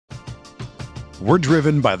We're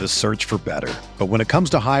driven by the search for better. But when it comes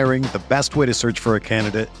to hiring, the best way to search for a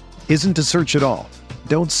candidate isn't to search at all.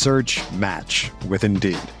 Don't search, match with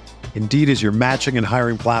Indeed. Indeed is your matching and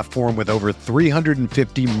hiring platform with over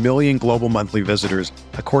 350 million global monthly visitors,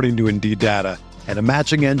 according to Indeed data, and a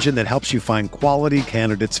matching engine that helps you find quality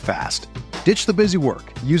candidates fast. Ditch the busy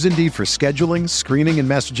work. Use Indeed for scheduling, screening, and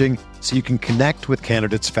messaging so you can connect with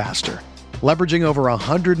candidates faster. Leveraging over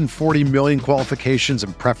 140 million qualifications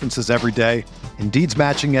and preferences every day, Indeed's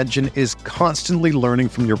matching engine is constantly learning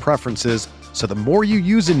from your preferences, so the more you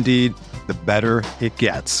use Indeed, the better it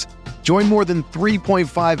gets. Join more than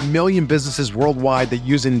 3.5 million businesses worldwide that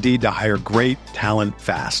use Indeed to hire great talent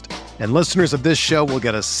fast. And listeners of this show will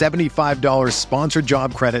get a $75 sponsored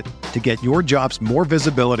job credit to get your jobs more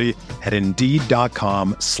visibility at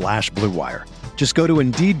Indeed.com/Blue Wire. Just go to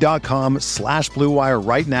Indeed.com/Blue Wire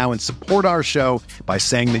right now and support our show by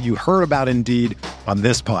saying that you heard about Indeed on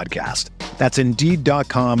this podcast. That's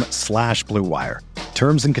Indeed.com/Blue Wire.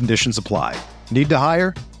 Terms and conditions apply. Need to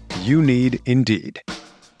hire? You need Indeed.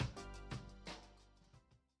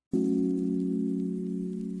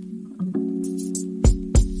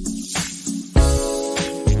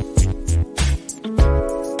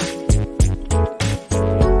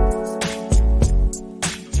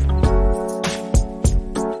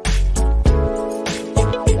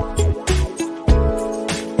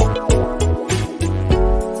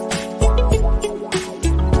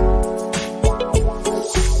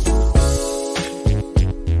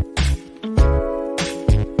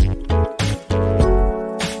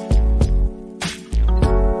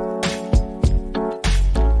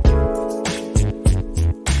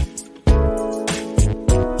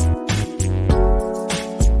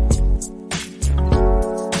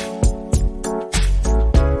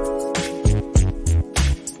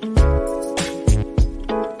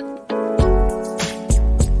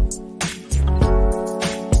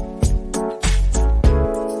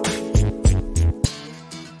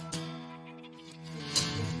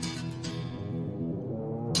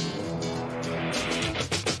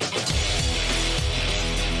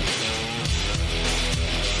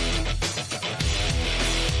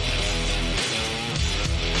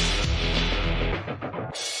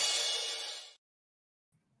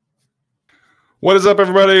 What is up,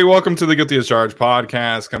 everybody? Welcome to the Guilty as Charged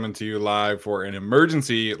podcast, coming to you live for an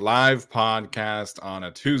emergency live podcast on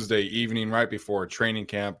a Tuesday evening right before training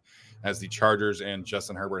camp, as the Chargers and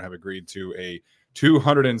Justin Herbert have agreed to a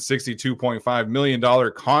 $262.5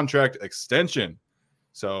 million contract extension.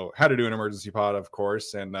 So had to do an emergency pod, of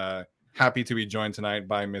course, and happy to be joined tonight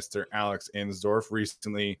by Mr. Alex Insdorf.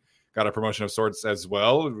 Recently got a promotion of sorts as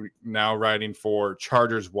well, now writing for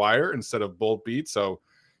Chargers Wire instead of Bolt Beat. So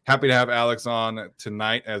happy to have Alex on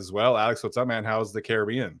tonight as well. Alex, what's up, man? How's the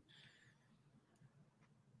Caribbean?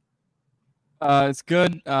 It's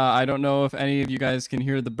good. I don't know if any of you guys can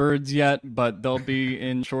hear the birds yet, but they'll be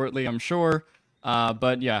in shortly, I'm sure.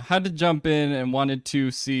 But yeah, had to jump in and wanted to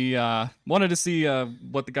see what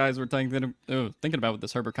the guys were thinking about with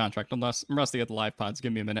this Herbert contract. I'm rusty at the live pods.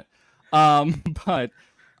 Give me a minute. But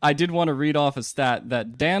I did want to read off a stat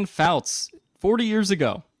that Dan Fouts, 40 years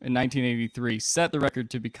ago in 1983, set the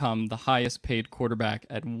record to become the highest paid quarterback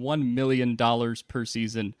at $1 million per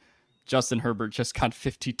season. Justin Herbert just got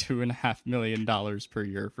 $52.5 million per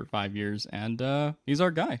year for 5 years, and he's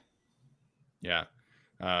our guy. Yeah.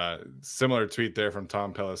 Similar tweet there from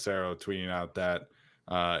Tom Pelissero tweeting out that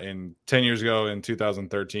in 10 years ago, in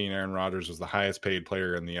 2013, Aaron Rodgers was the highest paid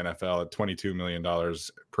player in the NFL at $22 million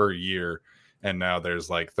per year. And now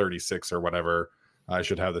there's like 36 or whatever. I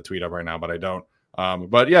should have the tweet up right now, but I don't.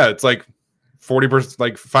 But yeah, it's like 40%,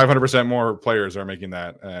 like 500% more players are making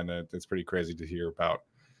that. And it's pretty crazy to hear about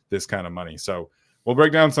this kind of money. So we'll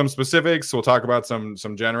break down some specifics. We'll talk about some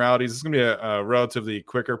generalities. It's going to be a relatively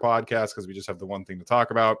quicker podcast because we just have the one thing to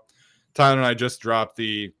talk about. Tyler and I just dropped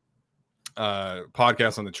the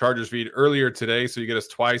podcast on the Chargers feed earlier today. So you get us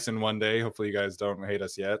twice in one day. Hopefully you guys don't hate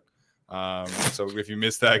us yet. So if you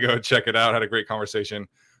missed that, go check it out. Had a great conversation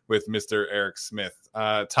with Mr. Eric Smith.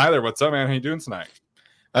 Tyler, what's up, man? How you doing tonight?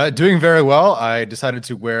 Doing very well. I decided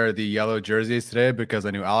to wear the yellow jerseys today because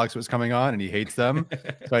I knew Alex was coming on and he hates them.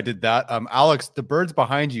 So I did that. Alex, the birds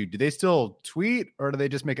behind you, do they still tweet or do they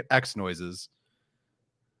just make X noises?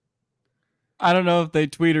 I don't know if they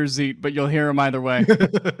tweet or zeet, but you'll hear them either way.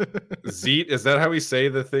 Zeet? Is that how we say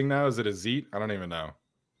the thing now? Is it a zeet? I don't even know.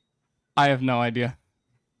 I have no idea.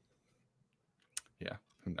 Yeah,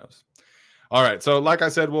 who knows? All right, so like I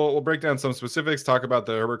said, we'll break down some specifics, talk about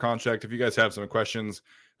the Herbert contract. If you guys have some questions,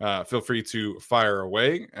 feel free to fire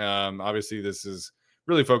away. Obviously, this is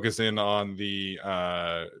really focused in on the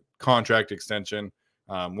contract extension.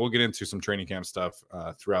 We'll get into some training camp stuff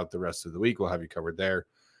throughout the rest of the week. We'll have you covered there.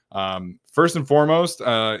 First and foremost,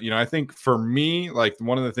 I think for me, like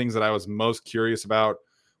one of the things that I was most curious about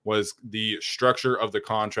was the structure of the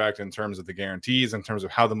contract in terms of the guarantees, in terms of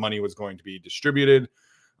how the money was going to be distributed.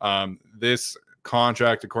 This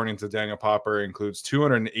contract, according to Daniel Popper, includes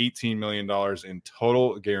 $218 million in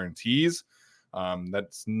total guarantees.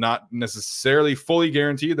 That's not necessarily fully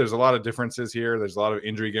guaranteed. There's a lot of differences here. There's a lot of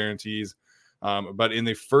injury guarantees. But in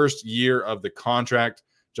the first year of the contract,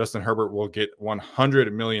 Justin Herbert will get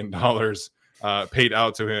 $100 million paid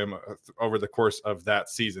out to him over the course of that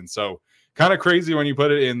season. So kind of crazy when you put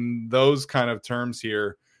it in those kind of terms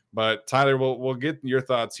here. But Tyler, we'll get your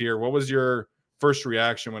thoughts here. What was your first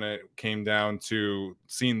reaction when it came down to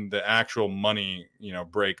seeing the actual money,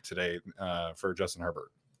 break today for Justin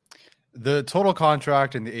Herbert? The total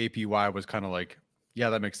contract and the APY was kind of like, yeah,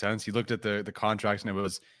 that makes sense. You looked at the contracts and it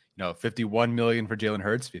was, $51 million for Jalen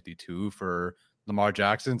Hurts, 52 for Lamar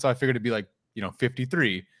Jackson. So I figured it'd be like,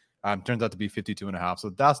 53. Turns out to be 52.5. So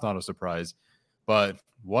that's not a surprise. But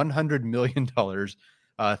 $100 million,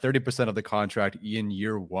 30% of the contract in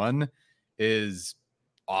year one is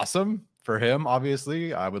awesome for him.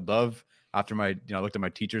 Obviously, I would love, after I looked at my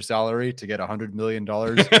teacher salary, to get $100 million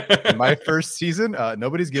in my first season.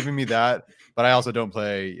 Nobody's giving me that, but I also don't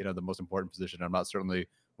play, the most important position. I'm not certainly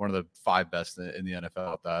one of the 5 best in the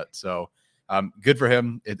NFL at that. So good for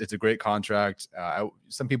him. It's a great contract.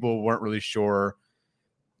 Some people weren't really sure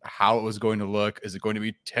how it was going to look. Is it going to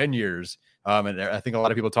be 10 years? And I think a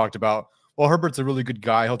lot of people talked about, well, Herbert's a really good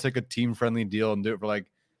guy. He'll take a team-friendly deal and do it for like,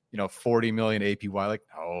 40 million APY. Like,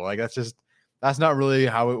 no, like that's not really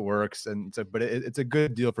how it works. And but it's a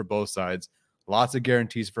good deal for both sides. Lots of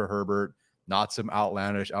guarantees for Herbert, not some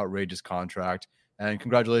outlandish, outrageous contract. And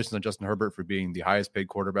congratulations on Justin Herbert for being the highest paid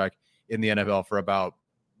quarterback in the NFL for about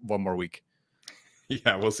one more week.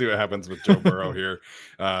 Yeah, we'll see what happens with Joe Burrow here.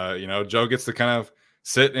 Joe gets to kind of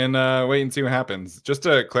sit and wait and see what happens. Just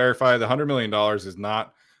to clarify, the $100 million is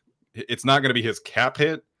not – it's not going to be his cap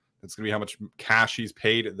hit. It's going to be how much cash he's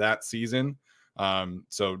paid that season.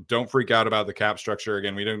 So don't freak out about the cap structure.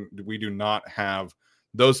 Again, we do not have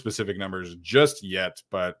those specific numbers just yet,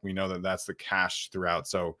 but we know that that's the cash throughout.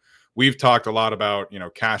 So we've talked a lot about,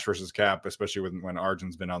 cash versus cap, especially when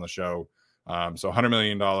Arjun's been on the show. So $100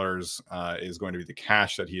 million is going to be the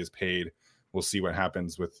cash that he has paid. We'll see what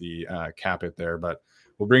happens with the cap hit there, but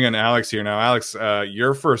we'll bring in Alex here now. Alex,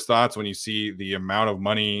 your first thoughts when you see the amount of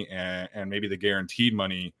money and maybe the guaranteed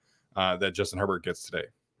money that Justin Herbert gets today?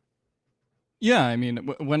 Yeah, I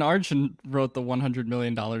mean, when Arjun wrote the $100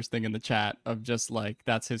 million thing in the chat of just like,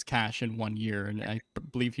 that's his cash in 1 year. And I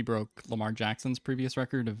believe he broke Lamar Jackson's previous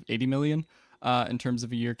record of 80 million in terms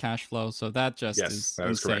of a year cash flow. So that just is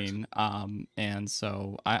insane. And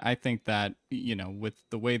so I think that, with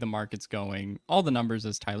the way the market's going, all the numbers,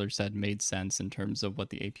 as Tyler said, made sense in terms of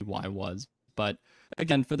what the APY was. But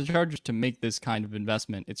again, for the Chargers to make this kind of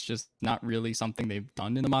investment, it's just not really something they've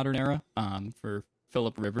done in the modern era. For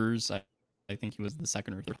Phillip Rivers, I think he was the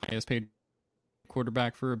second or third highest paid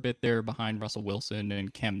quarterback for a bit there, behind Russell Wilson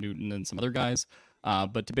and Cam Newton and some other guys.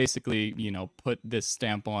 But to basically, put this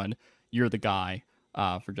stamp on, you're the guy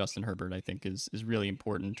for Justin Herbert, I think is really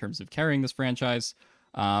important in terms of carrying this franchise.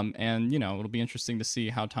 And, it'll be interesting to see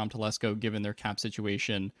how Tom Telesco, given their cap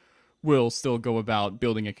situation, will still go about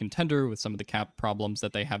building a contender with some of the cap problems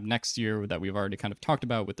that they have next year that we've already kind of talked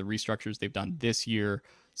about with the restructures they've done this year.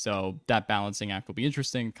 So that balancing act will be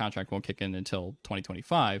interesting. Contract won't kick in until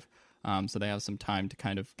 2025. So they have some time to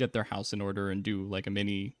kind of get their house in order and do like a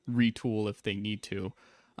mini retool if they need to.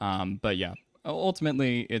 But yeah,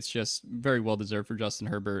 ultimately it's just very well deserved for Justin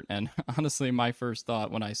Herbert. And honestly, my first thought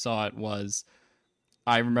when I saw it was,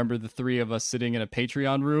 I remember the three of us sitting in a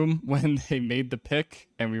Patreon room when they made the pick,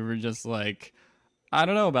 and we were just like, I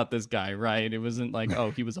don't know about this guy, right? It wasn't like, oh,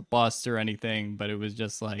 he was a bust or anything, but it was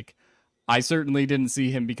just like, I certainly didn't see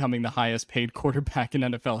him becoming the highest paid quarterback in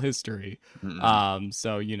NFL history.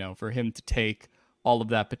 So, for him to take all of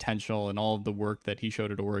that potential and all of the work that he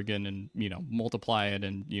showed at Oregon and, multiply it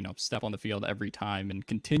and, step on the field every time and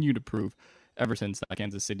continue to prove ever since that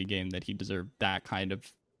Kansas City game that he deserved that kind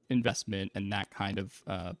of investment and that kind of,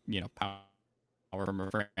 power from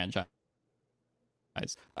a franchise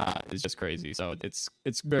is just crazy. So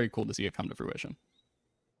it's very cool to see it come to fruition.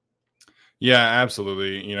 Yeah,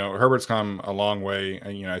 absolutely. Herbert's come a long way.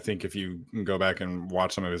 And, I think if you go back and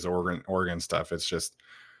watch some of his Oregon stuff, it's just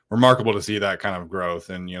remarkable to see that kind of growth.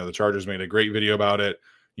 And, the Chargers made a great video about it.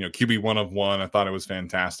 QB 1 of 1. I thought it was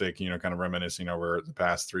fantastic, kind of reminiscing over the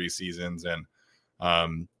past 3 seasons.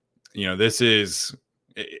 And, this is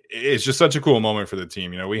it's just such a cool moment for the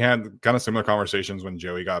team. We had kind of similar conversations when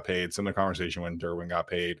Joey got paid, similar conversation when Derwin got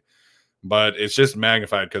paid, but it's just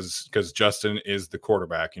magnified because Justin is the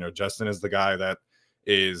quarterback. Justin is the guy that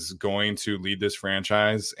is going to lead this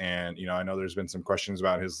franchise. And, I know there's been some questions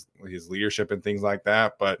about his leadership and things like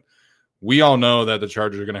that, but we all know that the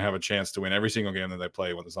Chargers are going to have a chance to win every single game that they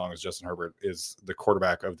play as long as Justin Herbert is the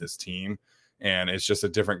quarterback of this team. And it's just a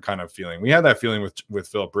different kind of feeling. We had that feeling with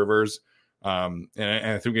Phillip Rivers. And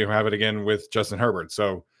I think we have it again with Justin Herbert.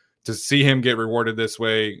 So to see him get rewarded this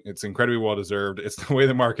way, it's incredibly well-deserved. It's the way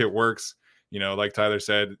the market works. Like Tyler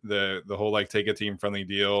said, the whole take a team friendly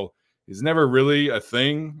deal is never really a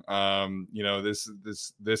thing.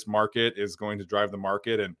 This market is going to drive the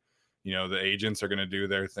market, and, the agents are going to do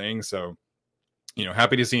their thing. So,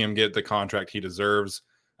 happy to see him get the contract he deserves.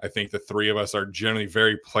 I think the three of us are generally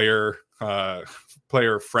very player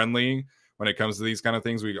friendly when it comes to these kind of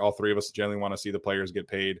things. All three of us generally want to see the players get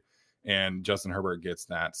paid, and Justin Herbert gets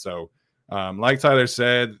that. So like Tyler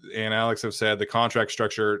said, and Alex have said, the contract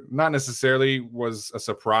structure not necessarily was a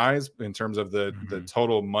surprise in terms of the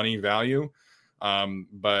total money value.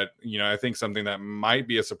 But, I think something that might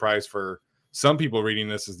be a surprise for some people reading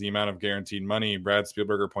this is the amount of guaranteed money. Brad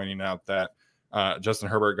Spielberger pointing out that Justin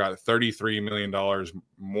Herbert got $33 million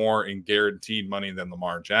more in guaranteed money than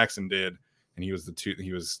Lamar Jackson did. And he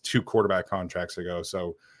was two quarterback contracts ago.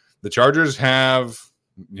 So the Chargers have,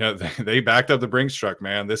 they backed up the Brinks truck,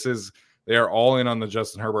 man. They are all in on the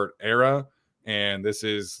Justin Herbert era. And this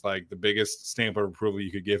is like the biggest stamp of approval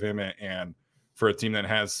you could give him. And for a team that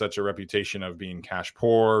has such a reputation of being cash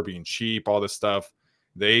poor, being cheap, all this stuff,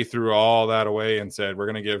 they threw all that away and said, we're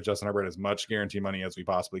going to give Justin Herbert as much guaranteed money as we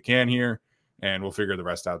possibly can here, and we'll figure the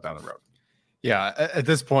rest out down the road. Yeah, at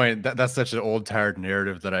this point, that's such an old, tired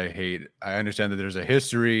narrative that I hate. I understand that there's a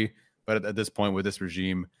history, but at this point with this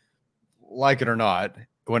regime, like it or not,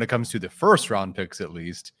 when it comes to the first round picks, at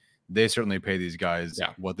least, they certainly pay these guys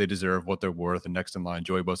what they deserve, what they're worth, and next in line,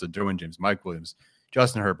 Joey Bosa, Derwin James, Mike Williams,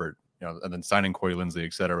 Justin Herbert, and then signing Corey Linsley,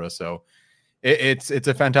 etc. So it's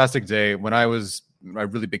a fantastic day. When I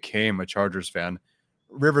really became a Chargers fan,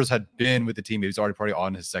 Rivers had been with the team. He was already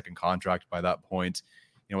on his second contract by that point.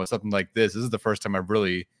 With something like this is the first time I've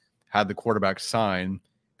really had the quarterback sign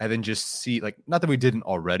and then just see, not that we didn't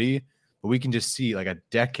already, but we can just see a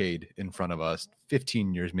decade in front of us,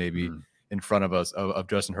 15 years maybe in front of us of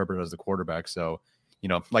Justin Herbert as the quarterback. So,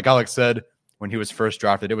 like Alex said, when he was first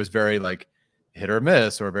drafted, it was very hit or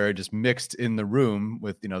miss, or very just mixed in the room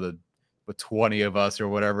with, with 20 of us or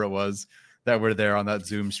whatever it was that were there on that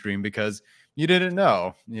Zoom stream, because you didn't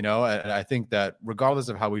know, and I think that regardless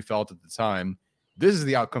of how we felt at the time, this is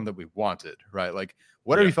the outcome that we wanted, right?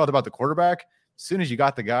 Whatever you felt about the quarterback, as soon as you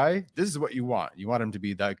got the guy, this is what you want. You want him to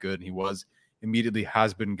be that good. And he immediately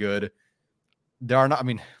has been good.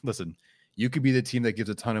 Listen, you could be the team that gives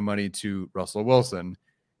a ton of money to Russell Wilson,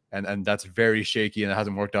 and that's very shaky and it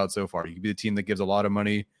hasn't worked out so far. You could be the team that gives a lot of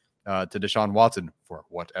money to Deshaun Watson for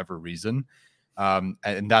whatever reason.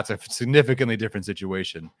 And that's a significantly different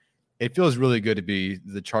situation. It feels really good to be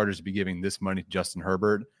the Chargers to be giving this money to Justin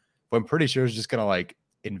Herbert. But I'm pretty sure it's just going to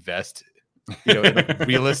invest, in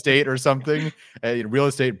real estate or something, real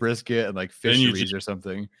estate brisket and fisheries or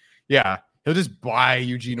something. Yeah. He'll just buy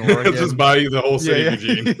Eugene, Oregon. He'll just buy you the whole city of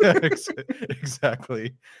Eugene.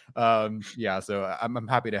 Exactly. So I'm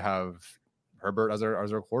happy to have Herbert as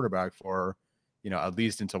our quarterback for, at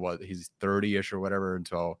least until he's 30-ish or whatever,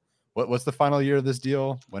 until what's the final year of this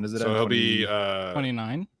deal? When is it? So he'll be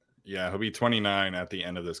 29. Yeah, he'll be 29 at the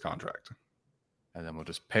end of this contract. And then we'll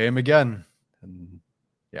just pay him again. And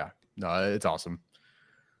it's awesome.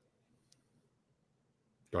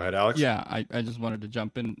 Go ahead, Alex. Yeah, I just wanted to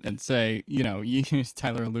jump in and say,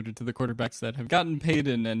 Tyler alluded to the quarterbacks that have gotten paid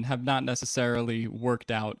and have not necessarily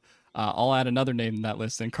worked out. I'll add another name in that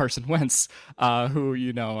list, and Carson Wentz,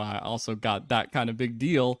 who, also got that kind of big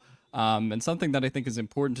deal. And something that I think is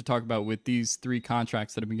important to talk about with these three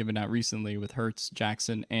contracts that have been given out recently with Hurts,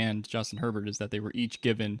 Jackson, and Justin Herbert is that they were each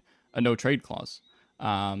given a no trade clause.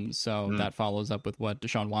 That follows up with what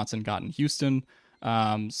Deshaun Watson got in Houston.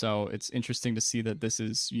 So it's interesting to see that this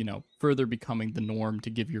is, further becoming the norm to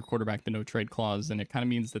give your quarterback the no trade clause. And it kind of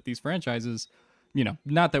means that these franchises,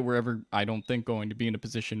 not that we're ever, I don't think, going to be in a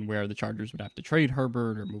position where the Chargers would have to trade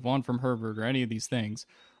Herbert or move on from Herbert or any of these things.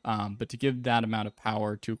 But to give that amount of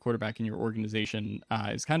power to a quarterback in your organization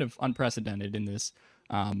is kind of unprecedented in this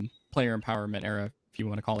player empowerment era, if you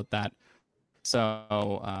want to call it that.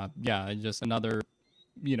 So, just another,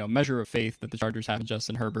 measure of faith that the Chargers have in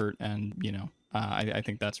Justin Herbert. And, I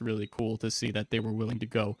think that's really cool to see that they were willing to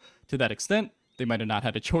go to that extent. They might have not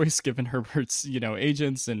had a choice given Herbert's,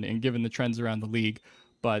 agents and given the trends around the league,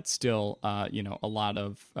 but still, a lot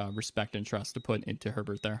of respect and trust to put into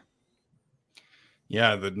Herbert there.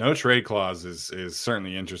 Yeah, the no trade clause is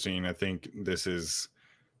certainly interesting. I think this is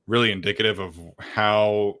really indicative of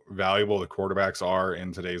how valuable the quarterbacks are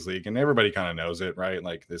in today's league. And everybody kind of knows it, right?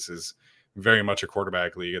 Like, this is very much a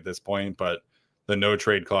quarterback league at this point, but the no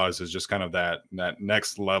trade clause is just kind of that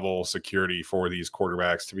next level security for these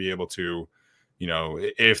quarterbacks to be able to,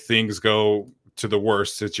 if things go to the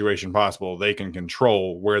worst situation possible, they can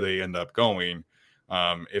control where they end up going.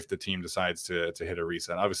 If the team decides to hit a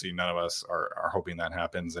reset. Obviously, none of us are hoping that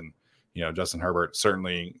happens. And, Justin Herbert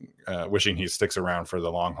certainly wishing he sticks around for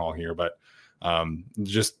the long haul here. But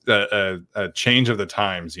just a change of the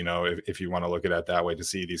times, if you want to look at it that way, to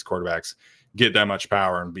see these quarterbacks get that much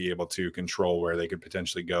power and be able to control where they could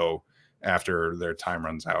potentially go after their time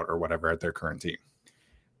runs out or whatever at their current team.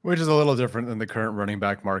 Which is a little different than the current running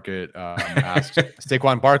back market. Asked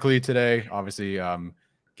Saquon Barkley today, obviously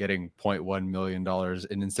getting $0.1 million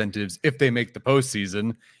in incentives if they make the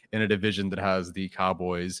postseason in a division that has the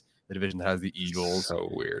Cowboys, the division that has the Eagles. So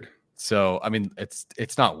weird. So, I mean,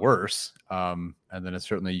 it's not worse. And then it's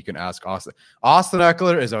certainly, you can ask Austin. Austin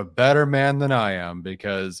Eckler is a better man than I am,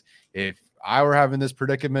 because if I were having this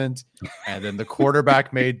predicament and then the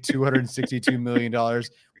quarterback made $262 million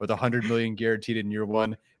with $100 million guaranteed in year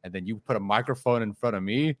one, and then you put a microphone in front of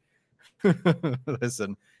me,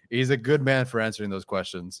 listen, he's a good man for answering those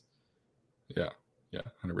questions. Yeah,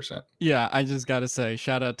 100%. Yeah, I just got to say,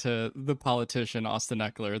 shout out to the politician, Austin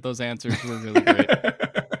Eckler. Those answers were really great.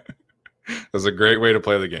 That's a great way to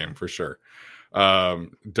play the game, for sure.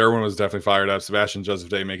 Derwin was definitely fired up. Sebastian Joseph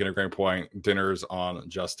Day making a great point. Dinner's on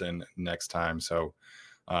Justin next time. So,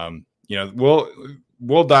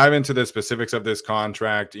 we'll dive into the specifics of this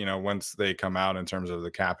contract, once they come out in terms of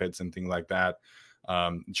the cap hits and things like that.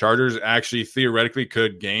 Chargers actually theoretically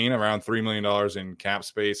could gain around $3 million in cap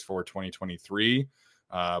space for 2023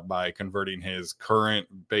 by converting his current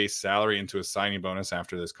base salary into a signing bonus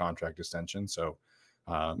after this contract extension. So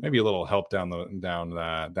maybe a little help down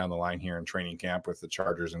the line here in training camp with the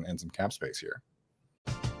Chargers and some cap space here.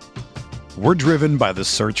 We're driven by the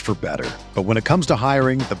search for better. But when it comes to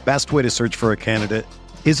hiring, the best way to search for a candidate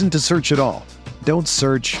isn't to search at all. Don't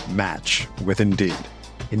search, match with Indeed.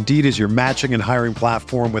 Indeed is your matching and hiring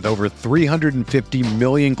platform with over 350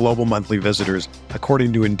 million global monthly visitors,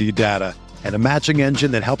 according to Indeed data, and a matching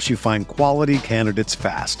engine that helps you find quality candidates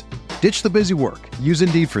fast. Ditch the busy work. Use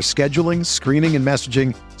Indeed for scheduling, screening, and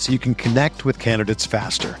messaging so you can connect with candidates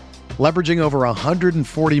faster. Leveraging over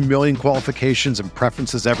 140 million qualifications and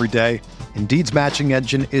preferences every day, Indeed's matching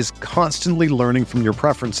engine is constantly learning from your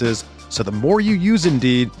preferences, so the more you use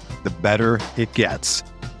Indeed, the better it gets.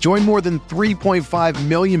 Join more than 3.5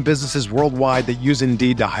 million businesses worldwide that use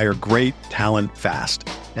Indeed to hire great talent fast.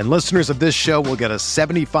 And listeners of this show will get a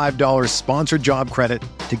 $75 sponsored job credit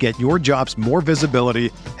to get your jobs more visibility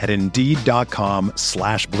at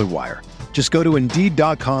Indeed.com/Blue Wire. Just go to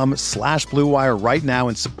Indeed.com/Blue Wire right now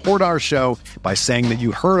and support our show by saying that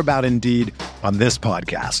you heard about Indeed on this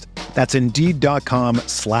podcast. That's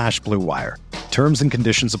Indeed.com/Blue Wire. Terms and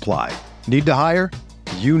conditions apply. Need to hire?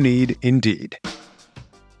 You need Indeed.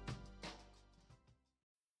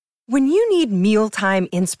 When you need mealtime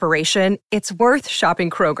inspiration, it's worth shopping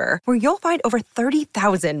Kroger, where you'll find over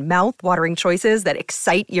 30,000 mouth-watering choices that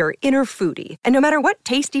excite your inner foodie. And no matter what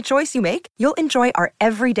tasty choice you make, you'll enjoy our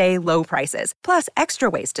everyday low prices, plus extra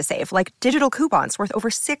ways to save, like digital coupons worth over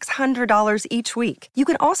 $600 each week. You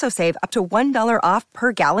can also save up to $1 off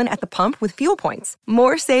per gallon at the pump with fuel points.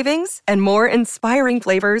 More savings and more inspiring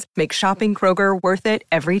flavors make shopping Kroger worth it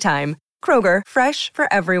every time. Kroger, fresh for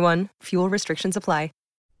everyone. Fuel restrictions apply.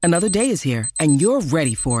 Another day is here, and you're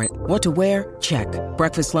ready for it. What to wear? Check.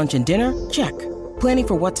 Breakfast, lunch, and dinner? Check. Planning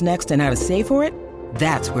for what's next and how to save for it?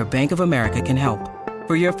 That's where Bank of America can help.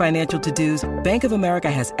 For your financial to-dos, Bank of America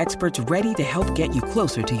has experts ready to help get you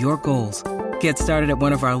closer to your goals. Get started at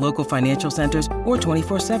one of our local financial centers or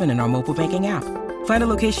 24/7 in our mobile banking app. Find a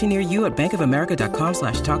location near you at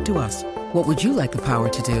bankofamerica.com/talktous. What would you like the power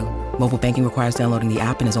to do? Mobile banking requires downloading the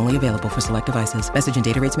app and is only available for select devices. Message and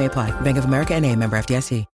data rates may apply. Bank of America NA, member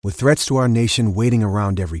FDIC. With threats to our nation waiting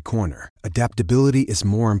around every corner, adaptability is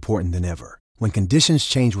more important than ever. When conditions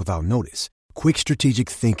change without notice, quick strategic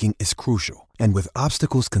thinking is crucial. And with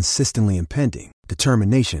obstacles consistently impending,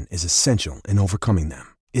 determination is essential in overcoming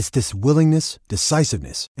them. It's this willingness,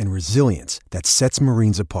 decisiveness, and resilience that sets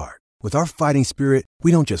Marines apart. With our fighting spirit,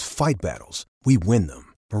 we don't just fight battles, we win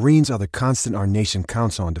them. Marines are the constant our nation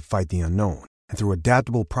counts on to fight the unknown. And through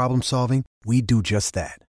adaptable problem solving, we do just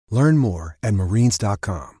that. Learn more at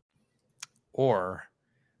marines.com. or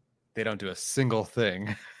they don't do a single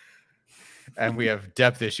thing and we have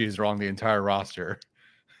depth issues along the entire roster.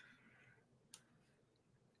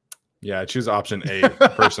 Yeah, I choose option A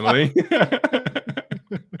personally.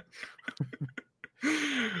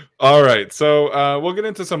 All right, so we'll get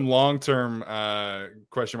into some long-term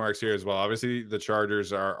question marks here as well. Obviously, the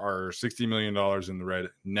Chargers are $60 million in the red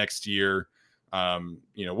next year.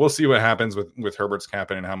 We'll see what happens with Herbert's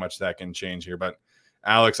cap and how much that can change here. But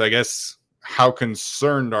Alex, I guess, how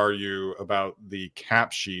concerned are you about the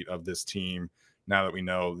cap sheet of this team now that we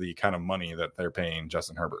know the kind of money that they're paying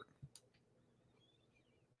Justin Herbert?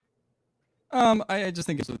 I just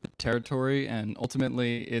think it's with the territory, and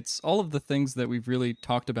ultimately it's all of the things that we've really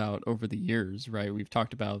talked about over the years, right? We've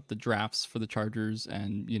talked about the drafts for the Chargers,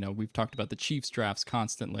 and, we've talked about the Chiefs drafts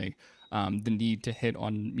constantly. The need to hit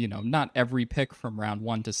on, not every pick from round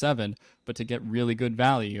 1 to 7, but to get really good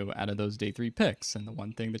value out of those day 3 picks. And the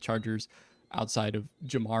one thing the Chargers, outside of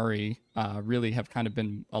Jamari, really have kind of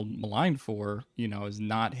been maligned for, is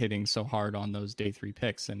not hitting so hard on those day 3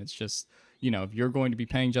 picks. And it's just, if you're going to be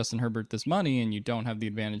paying Justin Herbert this money and you don't have the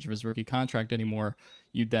advantage of his rookie contract anymore,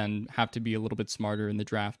 you then have to be a little bit smarter in the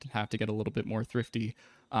draft and have to get a little bit more thrifty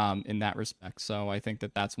in that respect. So I think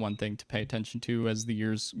that that's one thing to pay attention to as the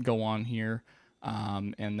years go on here.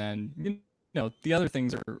 And then, the other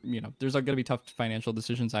things are, there's going to be tough financial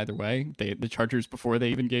decisions either way. The Chargers, before they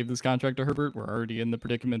even gave this contract to Herbert, were already in the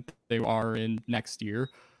predicament they are in next year,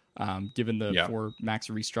 given the 4 max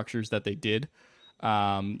restructures that they did.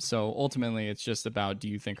 So ultimately, it's just about, do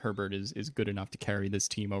you think Herbert is good enough to carry this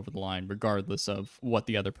team over the line, regardless of what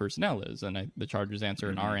the other personnel is? And the Chargers' answer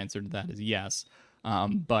and our answer to that is yes.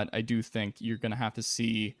 But I do think you're going to have to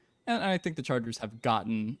see, and I think the Chargers have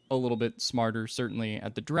gotten a little bit smarter, certainly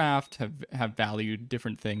at the draft, have valued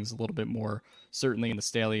different things a little bit more, certainly in the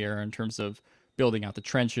Staley era, in terms of building out the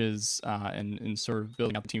trenches and sort of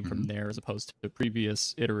building out the team from there, as opposed to the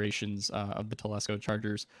previous iterations of the Telesco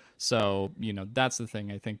Chargers. So, that's the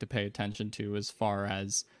thing I think to pay attention to, as far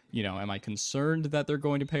as, am I concerned that they're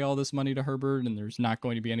going to pay all this money to Herbert and there's not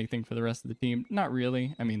going to be anything for the rest of the team? Not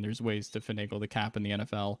really. I mean, there's ways to finagle the cap in the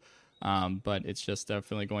NFL, but it's just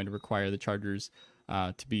definitely going to require the Chargers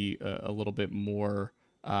to be a little bit more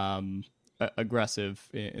aggressive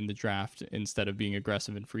in the draft instead of being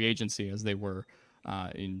aggressive in free agency as they were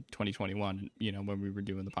in 2021, when we were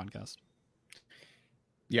doing the podcast.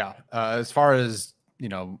 Yeah. As far as,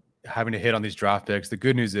 having to hit on these draft picks, the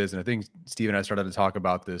good news is, and I think Steve and I started to talk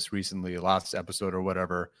about this recently, last episode or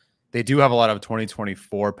whatever, they do have a lot of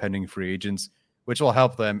 2024 pending free agents, which will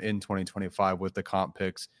help them in 2025 with the comp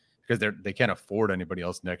picks, because they can't afford anybody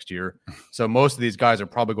else next year. So most of these guys are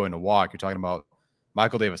probably going to walk. You're talking about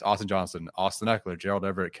Michael Davis, Austin Johnson, Austin Eckler, Gerald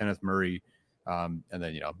Everett, Kenneth Murray, and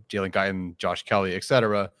then, Jalen Guyton, Josh Kelly,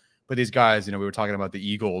 etc. But these guys, we were talking about the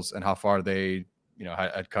Eagles and how far they,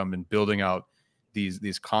 had come in building out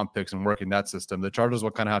these comp picks and working that system. The Chargers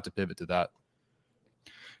will kind of have to pivot to that.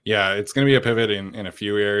 Yeah, it's going to be a pivot in a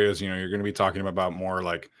few areas. You're going to be talking about more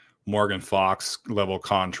like Morgan Fox level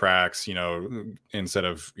contracts, instead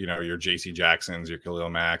of, your JC Jacksons, your Khalil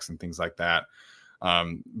Macks and things like that.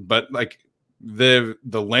 But like the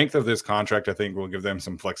length of this contract, I think, will give them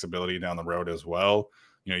some flexibility down the road as well.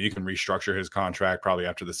 You can restructure his contract probably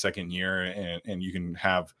after the second year, and you can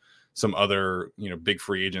have some other, big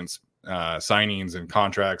free agents signings and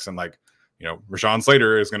contracts, and like, Rashawn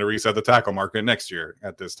Slater is going to reset the tackle market next year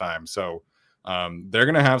at this time. So they're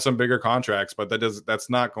going to have some bigger contracts, but that's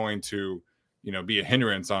not going to, be a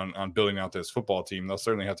hindrance on building out this football team. They'll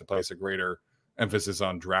certainly have to place a greater emphasis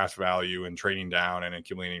on draft value and trading down and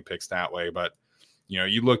accumulating picks that way. But,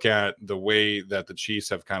 you look at the way that the Chiefs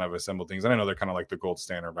have kind of assembled things, and I know they're kind of like the gold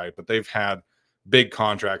standard, right? But they've had big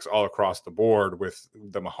contracts all across the board with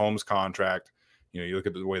the Mahomes contract. You look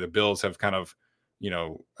at the way the Bills have kind of,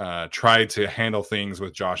 tried to handle things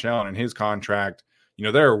with Josh Allen and his contract.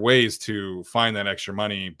 There are ways to find that extra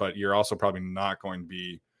money, but you're also probably not going to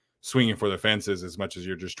be swinging for the fences as much as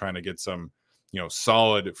you're just trying to get some,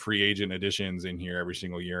 solid free agent additions in here every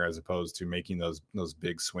single year, as opposed to making those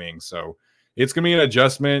big swings. So it's going to be an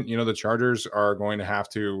adjustment. The Chargers are going to have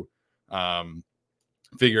to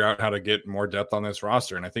figure out how to get more depth on this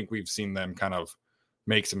roster. And I think we've seen them kind of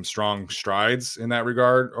make some strong strides in that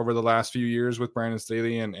regard over the last few years with Brandon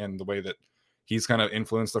Staley and the way that he's kind of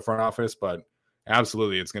influenced the front office. But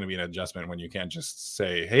absolutely, it's going to be an adjustment when you can't just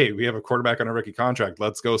say, hey, we have a quarterback on a rookie contract.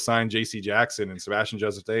 Let's go sign J.C. Jackson and Sebastian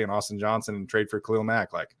Joseph Day and Austin Johnson and trade for Khalil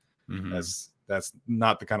Mack. Like, that's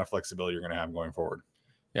not the kind of flexibility you're going to have going forward.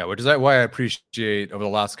 Yeah, which is why I appreciate over the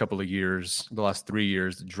last couple of years, the last 3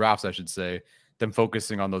 years, drafts, I should say, them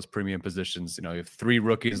focusing on those premium positions. You have 3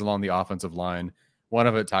 rookies along the offensive line, one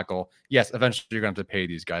of it tackle. Yes, eventually you're going to have to pay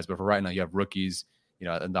these guys, but for right now you have rookies,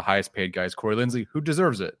 and the highest paid guys, Corey Linsley, who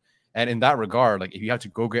deserves it. And in that regard, like if you have to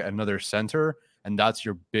go get another center and that's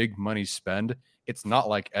your big money spend, it's not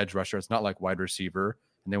like edge rusher, it's not like wide receiver.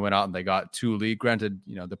 And they went out and they got 2 league. Granted,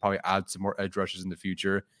 they'll probably add some more edge rushers in the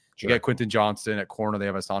future. Sure. You get Quentin Johnston at corner. They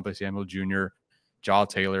have Asante Samuel Jr., Jaw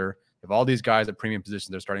Taylor. If all these guys at premium positions,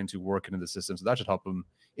 they're starting to work into the system. So that should help them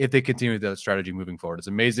if they continue that strategy moving forward. It's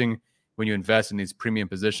amazing when you invest in these premium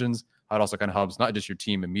positions, how it also kind of helps not just your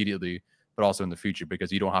team immediately, but also in the future,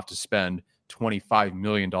 because you don't have to spend $25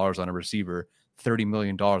 million on a receiver, $30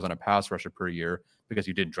 million on a pass rusher per year because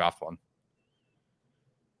you didn't draft one.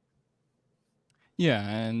 Yeah,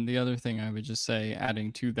 and the other thing I would just say,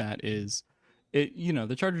 adding to that, is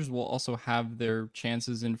the Chargers will also have their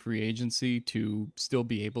chances in free agency to still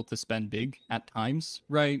be able to spend big at times,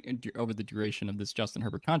 right? And over the duration of this Justin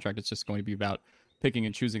Herbert contract, it's just going to be about picking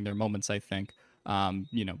and choosing their moments, I think.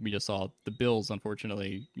 We just saw the Bills,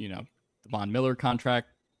 unfortunately, the Von Miller contract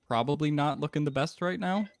probably not looking the best right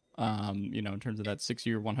now, in terms of that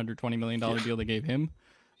 6-year, $120 million deal they gave him.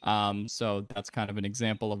 So that's kind of an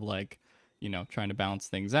example of trying to balance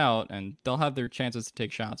things out, and they'll have their chances to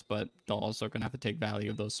take shots, but they'll also going to have to take value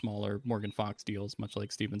of those smaller Morgan Fox deals, much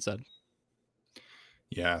like Steven said.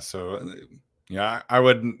 Yeah. So, I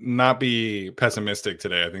would not be pessimistic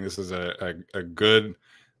today. I think this is a good,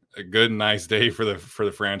 nice day for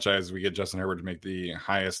the franchise. We get Justin Herbert to make the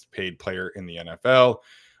highest paid player in the NFL.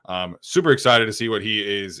 Super excited to see what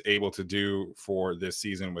he is able to do for this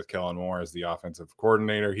season with Kellen Moore as the offensive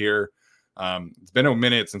coordinator here. It's been a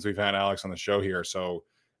minute since we've had Alex on the show here. So,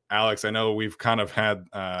 Alex, I know we've kind of had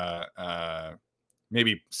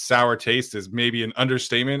maybe sour taste is maybe an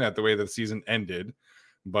understatement at the way that the season ended.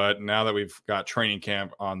 But now that we've got training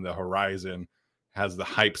camp on the horizon, has the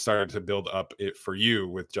hype started to build up it for you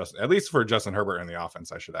with at least for Justin Herbert in the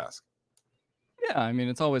offense, I should ask? Yeah, I mean,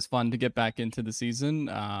 it's always fun to get back into the season.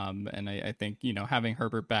 And I think, having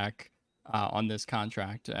Herbert back on this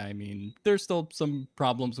contract, I mean, there's still some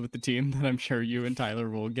problems with the team that I'm sure you and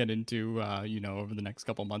Tyler will get into, over the next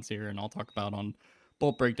couple months here, and I'll talk about on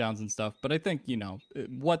bolt breakdowns and stuff. But I think,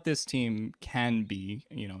 what this team can be,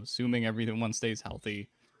 assuming everyone stays healthy,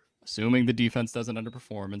 assuming the defense doesn't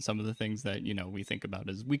underperform, and some of the things that, we think about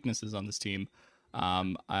as weaknesses on this team,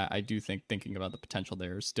 I do think thinking about the potential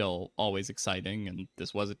there is still always exciting. And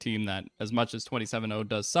this was a team that, as much as 27-0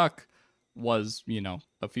 does suck, was,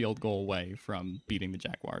 a field goal away from beating the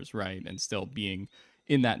Jaguars, right? And still being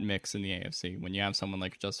in that mix in the AFC. When you have someone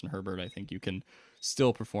like Justin Herbert, I think you can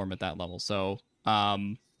still perform at that level. So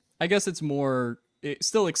I guess it's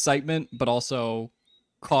still excitement, but also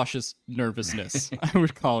cautious nervousness, I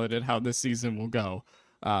would call it, at how this season will go.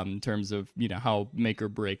 In terms of, how make or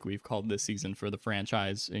break we've called this season for the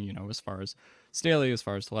franchise, and, as far as Staley, as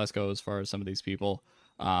far as Telesco, as far as some of these people.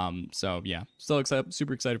 So yeah, still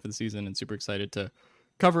super excited for the season, and super excited to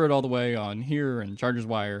cover it all the way on here and Chargers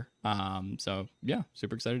Wire. So yeah,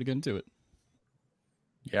 super excited to get into it.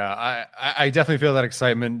 Yeah, I definitely feel that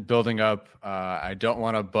excitement building up. I don't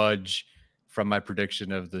want to budge from my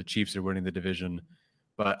prediction of the Chiefs are winning the division,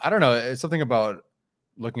 but I don't know. It's something about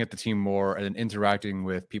looking at the team more and interacting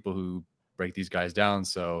with people who break these guys down.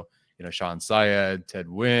 So, Sean Syed, Ted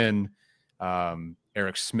Wynn,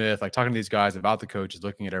 Eric Smith, like talking to these guys about the coaches,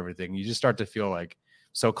 looking at everything, you just start to feel like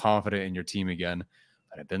so confident in your team again.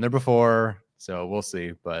 I've been there before, so we'll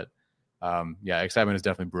see. But yeah, excitement is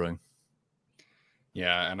definitely brewing.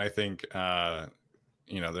 Yeah, and I think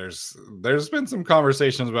there's been some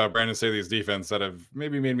conversations about Brandon Staley's defense that have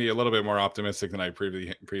maybe made me a little bit more optimistic than I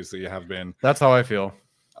previously have been. That's how I feel.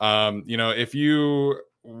 If the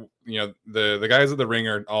guys at the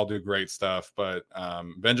Ringer all do great stuff, but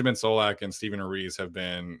Benjamin Solak and Stephen Ruiz have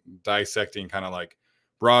been dissecting kind of like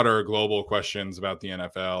broader global questions about the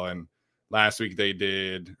NFL. And last week they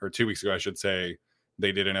did, or 2 weeks ago, I should say,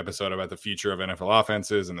 they did an episode about the future of NFL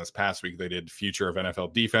offenses. And this past week they did future of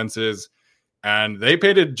NFL defenses. And they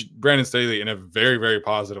painted Brandon Staley in a very, very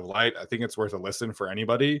positive light. I think it's worth a listen for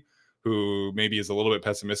anybody who maybe is a little bit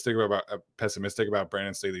pessimistic about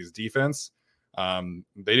Brandon Staley's defense.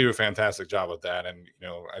 They do a fantastic job with that. And,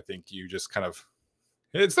 I think you just kind of,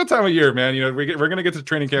 it's that time of year, man. We're going to get to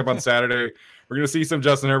training camp on Saturday. We're going to see some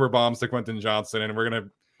Justin Herbert bombs to Quentin Johnston, and we're going to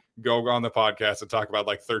go on the podcast and talk about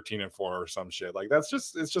like 13-4 or some shit. Like it's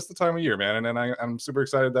just the time of year, man. And I'm super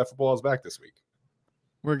excited that football is back this week.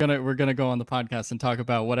 We're gonna go on the podcast and talk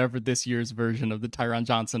about whatever this year's version of the Tyron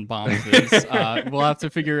Johnson bombs is. We'll have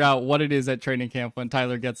to figure out what it is at training camp when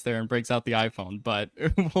Tyler gets there and breaks out the iPhone, but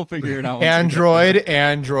we'll figure it out.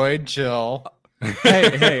 Android, chill.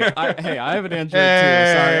 I have an Android too.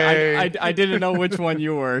 Sorry, I didn't know which one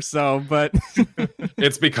you were. So, but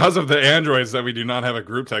it's because of the Androids that we do not have a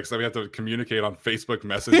group text that we have to communicate on Facebook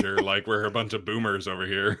Messenger like we're a bunch of boomers over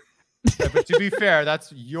here. Yeah, but to be fair,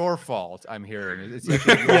 that's your fault. I'm hearing it's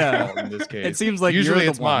actually your fault in this case. It seems like usually you're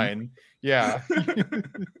it's mine. Yeah.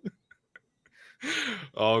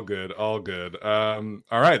 All good. All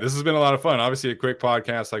right. This has been a lot of fun. Obviously, a quick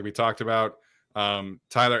podcast like we talked about.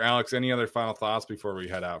 Tyler, Alex, any other final thoughts before we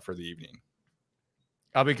head out for the evening?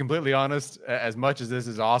 I'll be completely honest. As much as this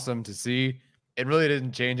is awesome to see, it really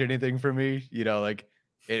didn't change anything for me. Like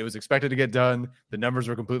it was expected to get done. The numbers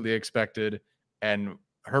were completely expected. And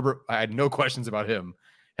Herbert, I had no questions about him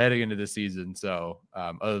heading into this season. So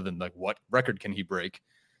other than like what record can he break?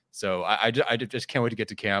 So I just can't wait to get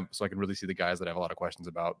to camp so I can really see the guys that I have a lot of questions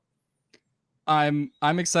about. I'm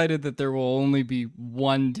excited that there will only be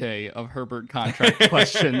one day of Herbert contract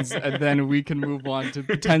questions, and then we can move on to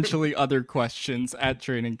potentially other questions at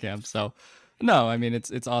training camp. So, no, I mean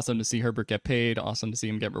it's awesome to see Herbert get paid, awesome to see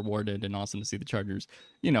him get rewarded, and awesome to see the Chargers,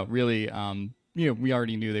 really, we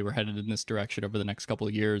already knew they were headed in this direction over the next couple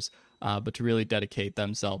of years, but to really dedicate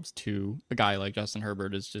themselves to a guy like Justin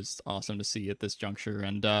Herbert is just awesome to see at this juncture.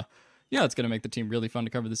 And it's going to make the team really fun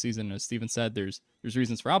to cover the season. As Steven said, there's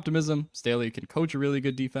reasons for optimism. Staley can coach a really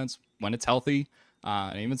good defense when it's healthy,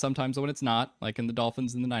 and even sometimes when it's not, like in the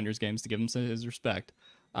Dolphins and the Niners games, to give him his respect.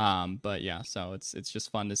 So it's just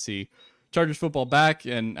fun to see Chargers football back,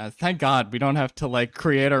 and thank God we don't have to like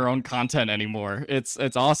create our own content anymore. It's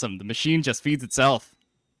awesome. The machine just feeds itself.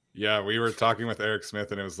 Yeah, we were talking with Eric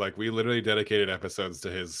Smith, and it was like we literally dedicated episodes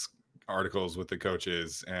to his articles with the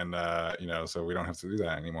coaches, and so we don't have to do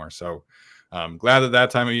that anymore. So glad that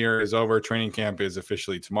time of year is over. Training camp is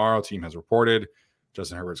officially tomorrow. Team has reported.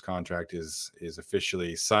 Justin Herbert's contract is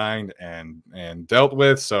officially signed and dealt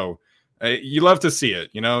with. So you love to see it.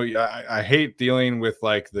 I hate dealing with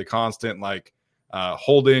like the constant like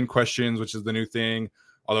hold in questions, which is the new thing.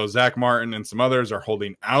 Although Zach Martin and some others are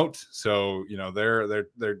holding out, so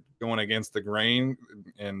they're going against the grain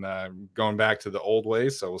and going back to the old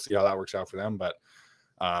ways. So we'll see how that works out for them. But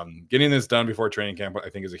getting this done before training camp, I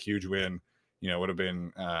think, is a huge win. Would have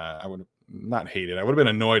been I would have not hated. I would have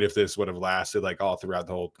been annoyed if this would have lasted like all throughout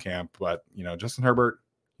the whole camp. But Justin Herbert,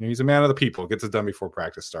 he's a man of the people. Gets it done before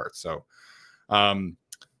practice starts. So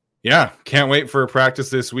can't wait for practice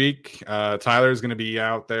this week. Tyler's going to be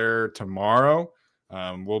out there tomorrow.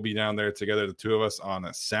 We'll be down there together, the two of us, on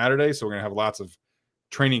a Saturday. So we're going to have lots of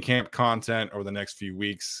training camp content over the next few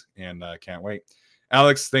weeks, and can't wait.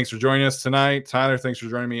 Alex, thanks for joining us tonight. Tyler, thanks for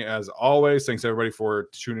joining me as always. Thanks everybody for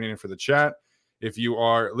tuning in for the chat. If you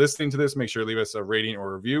are listening to this, make sure to leave us a rating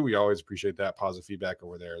or review. We always appreciate that positive feedback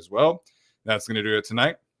over there as well. That's going to do it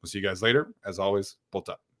tonight. We'll see you guys later. As always, bolt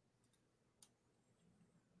up.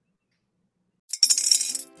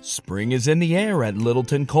 Spring is in the air at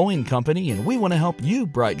Littleton Coin Company, and we want to help you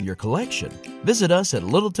brighten your collection. Visit us at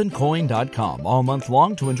littletoncoin.com all month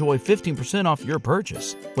long to enjoy 15% off your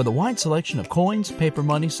purchase. With a wide selection of coins, paper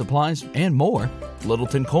money, supplies, and more,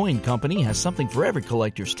 Littleton Coin Company has something for every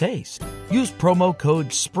collector's taste. Use promo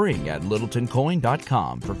code SPRING at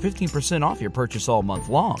littletoncoin.com for 15% off your purchase all month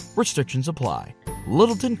long. Restrictions apply.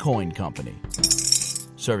 Littleton Coin Company.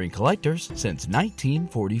 Serving collectors since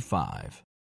 1945.